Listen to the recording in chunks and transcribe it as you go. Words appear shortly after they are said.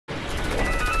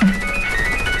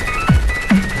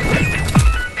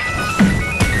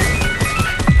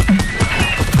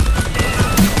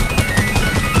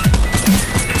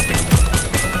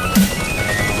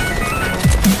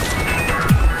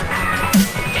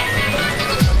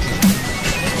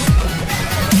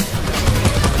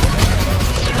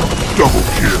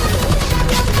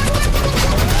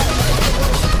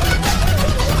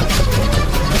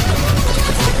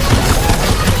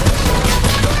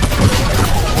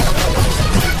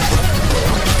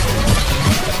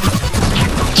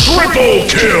Triple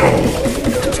kill!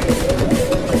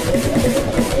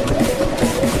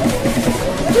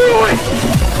 Do it!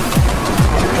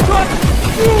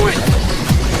 Do it!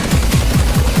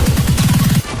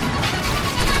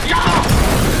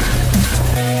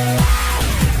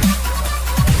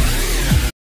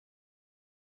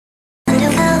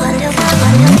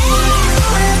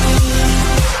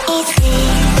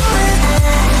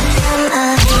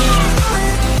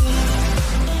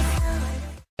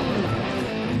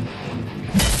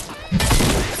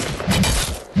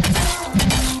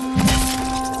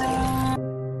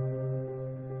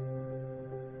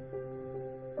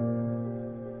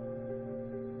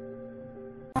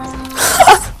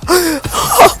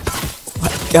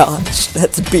 Gosh,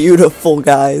 that's beautiful,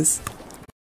 guys.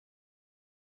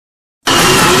 Tell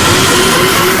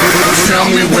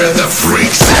me where the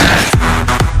freak's at.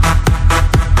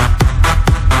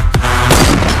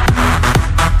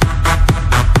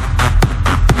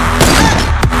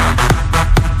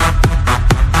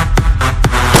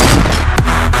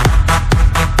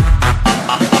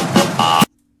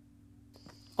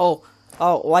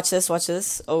 Oh, watch this, watch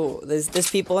this. Oh, there's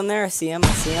people in there. I see them,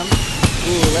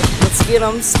 Ooh, let's get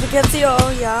them. Spaghetti, oh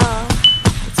yeah.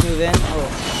 Let's move in. Oh,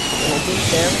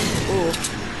 there.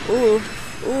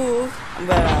 Ooh. I'm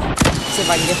gonna see if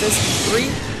I can get this. 3,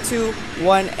 2,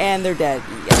 1, and they're dead.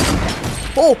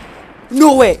 Yeah. Oh,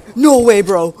 no way,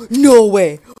 bro. No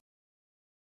way.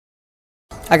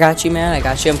 I got you, man. I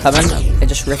got you. I'm coming. I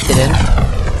just ripped it in.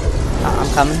 I'm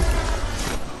coming.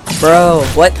 Bro,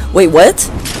 what? Wait, what?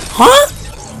 Huh?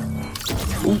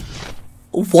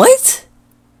 What?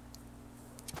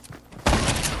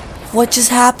 What just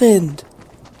happened?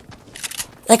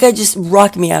 That guy just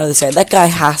rocked me out of the sky. That guy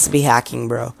has to be hacking,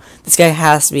 bro. This guy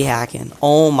has to be hacking.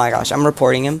 Oh my gosh, I'm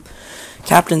reporting him.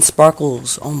 Captain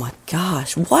Sparkles. Oh my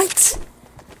gosh, what?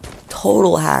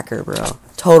 Total hacker, bro.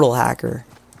 Total hacker.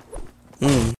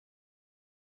 I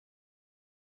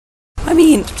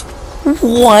mean,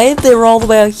 what? They were all the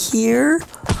way out here?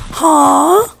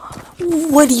 Huh?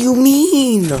 What do you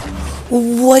mean?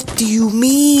 What do you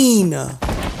mean?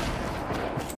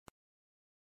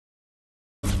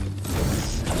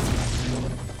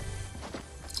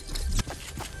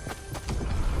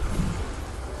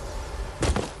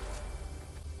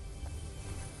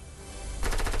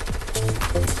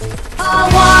 Call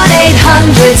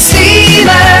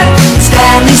 1-800-STEAMER.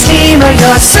 Stanley Steamer,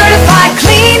 your certified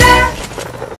cleaner.